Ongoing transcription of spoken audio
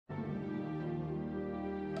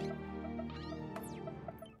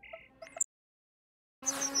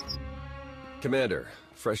Commander,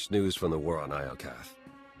 fresh news from the war on Iokath.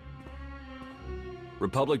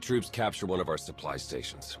 Republic troops capture one of our supply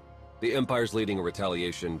stations. The Empire's leading a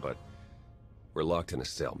retaliation, but we're locked in a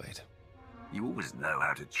stalemate. You always know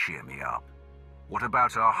how to cheer me up. What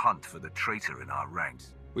about our hunt for the traitor in our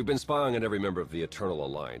ranks? We've been spying on every member of the Eternal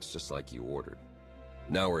Alliance, just like you ordered.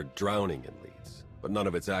 Now we're drowning in leads, but none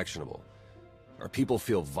of it's actionable. Our people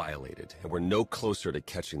feel violated, and we're no closer to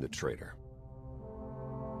catching the traitor.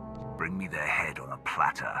 Bring me their head on a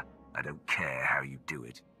platter. I don't care how you do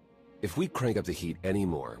it. If we crank up the heat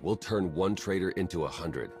anymore, we'll turn one traitor into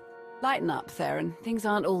 100. Lighten up, Theron. Things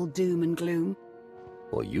aren't all doom and gloom.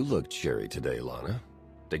 Well, you look cheery today, Lana.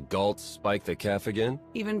 Did Galt spike the calf again?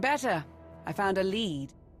 Even better. I found a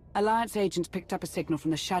lead. Alliance agents picked up a signal from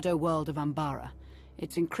the shadow world of Umbara.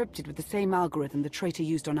 It's encrypted with the same algorithm the traitor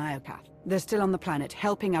used on Iokath. They're still on the planet,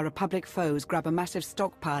 helping our Republic foes grab a massive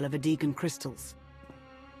stockpile of Adegan crystals.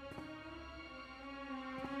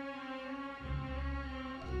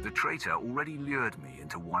 The traitor already lured me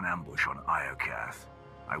into one ambush on Iokath.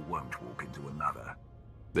 I won't walk into another.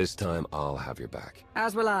 This time, I'll have your back.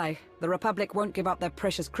 As will I. The Republic won't give up their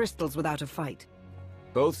precious crystals without a fight.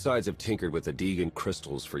 Both sides have tinkered with Adegan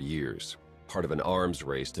crystals for years, part of an arms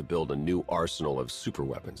race to build a new arsenal of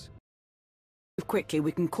superweapons. Move quickly,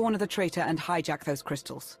 we can corner the traitor and hijack those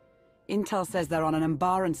crystals. Intel says they're on an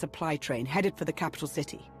Umbaran supply train headed for the capital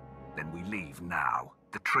city. Then we leave now.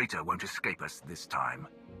 The traitor won't escape us this time.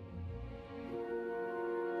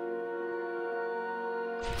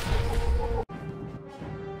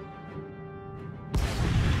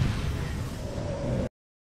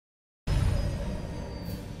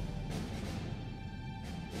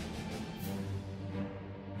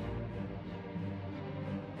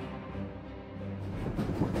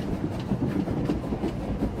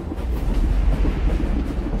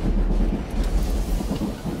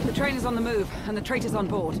 The train is on the move, and the traitor's on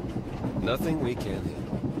board. Nothing we can't handle.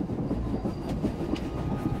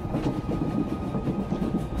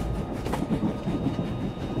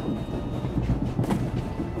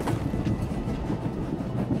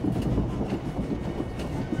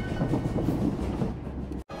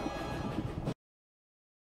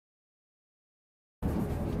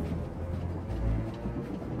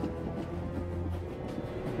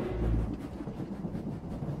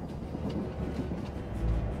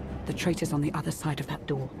 The traitor's on the other side of that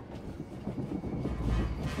door.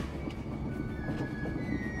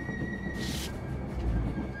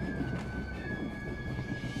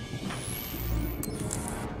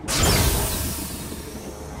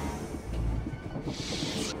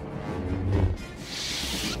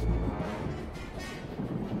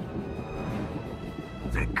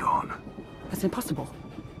 They're gone. That's impossible.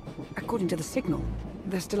 According to the signal,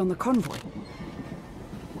 they're still on the convoy.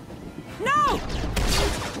 No!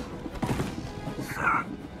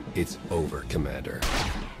 It's over, Commander.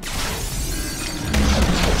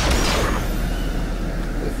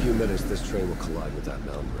 In a few minutes, this train will collide with that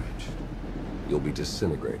mountain range. You'll be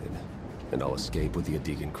disintegrated, and I'll escape with the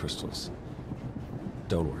Adegan crystals.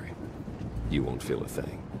 Don't worry. You won't feel a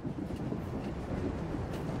thing.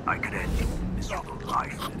 I could end your miserable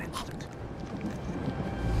life in an instant.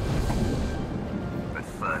 But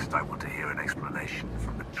first, I want to hear an explanation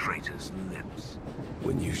from the traitor's lips.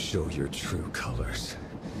 When you show your true colors,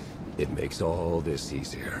 it makes all this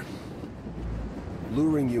easier.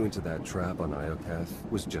 Luring you into that trap on Iokath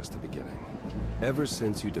was just the beginning. Ever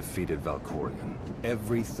since you defeated Valkorion,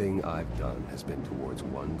 everything I've done has been towards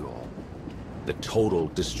one goal. The total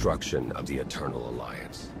destruction of the Eternal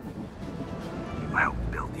Alliance. You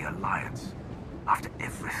helped build the Alliance. After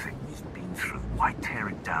everything we've been through, why tear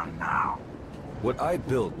it down now? What I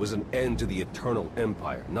built was an end to the Eternal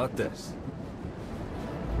Empire, not this.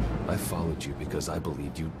 I followed you because I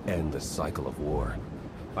believed you'd end the cycle of war.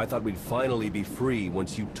 I thought we'd finally be free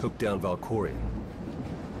once you took down Valkorion.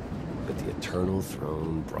 But the Eternal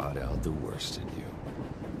Throne brought out the worst in you.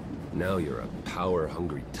 Now you're a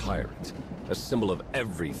power-hungry tyrant, a symbol of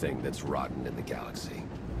everything that's rotten in the galaxy.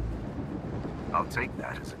 I'll take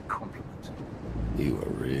that as a compliment. You are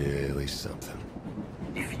really something.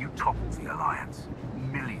 If you topple the Alliance,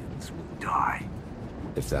 millions will die.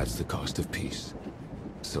 If that's the cost of peace,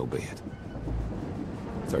 so be it.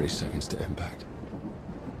 30 seconds to impact.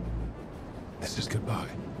 This is goodbye.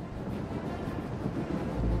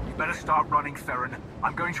 You better start running, Theron.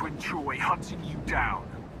 I'm going to enjoy hunting you down.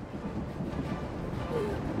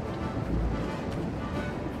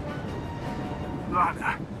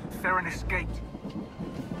 Lana, Theron escaped.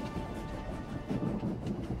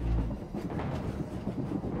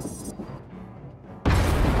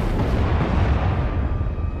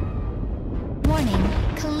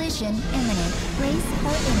 Warning, collision. Ignition imminent. Brace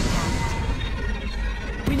for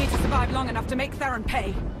impact. We need to survive long enough to make Theron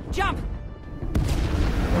pay. Jump!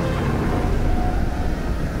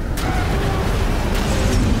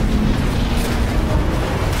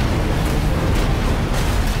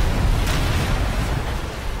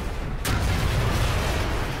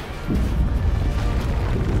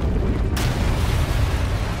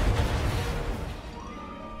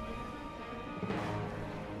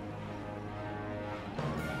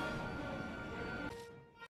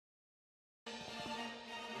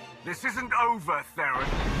 This isn't over, Theron.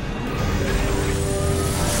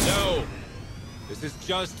 No! This is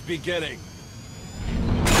just beginning.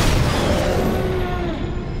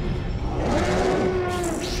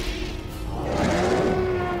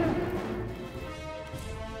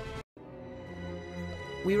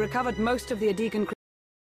 We recovered most of the Adegan.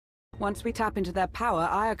 Once we tap into their power,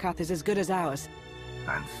 Iokath is as good as ours.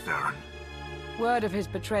 And Theron. Word of his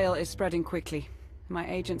betrayal is spreading quickly. My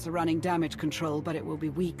agents are running damage control, but it will be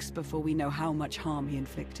weeks before we know how much harm he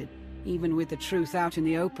inflicted. Even with the truth out in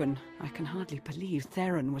the open, I can hardly believe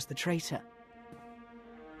Theron was the traitor.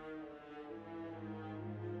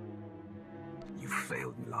 You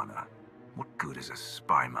failed, Milana. What good is a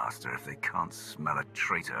spy master if they can't smell a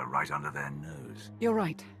traitor right under their nose? You're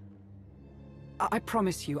right. I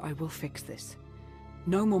promise you I will fix this.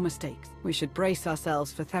 No more mistakes. We should brace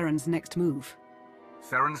ourselves for Theron's next move.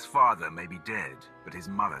 Theron's father may be dead, but his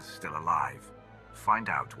mother's still alive. Find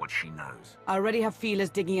out what she knows. I already have feelers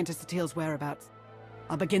digging into Satil's whereabouts.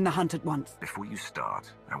 I'll begin the hunt at once. Before you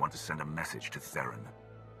start, I want to send a message to Theron.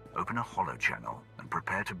 Open a holochannel and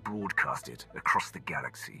prepare to broadcast it across the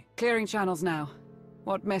galaxy. Clearing channels now.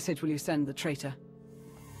 What message will you send the traitor?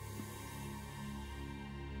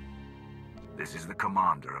 This is the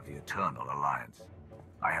commander of the Eternal Alliance.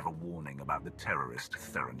 I have a warning about the terrorist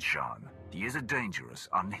Theron Shan. He is a dangerous,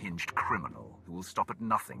 unhinged criminal who will stop at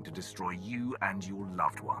nothing to destroy you and your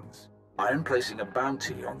loved ones. I am placing a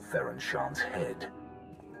bounty on Theron Shan's head.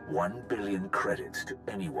 1 billion credits to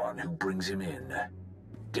anyone who brings him in.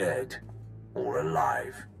 Dead or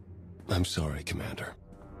alive. I'm sorry, Commander.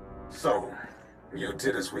 So, you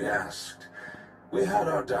did as we asked. We had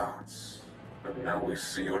our doubts, but now we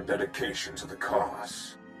see your dedication to the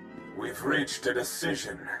cause. We've reached a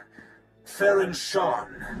decision. Theron Shan,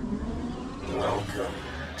 welcome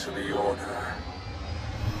to the Order.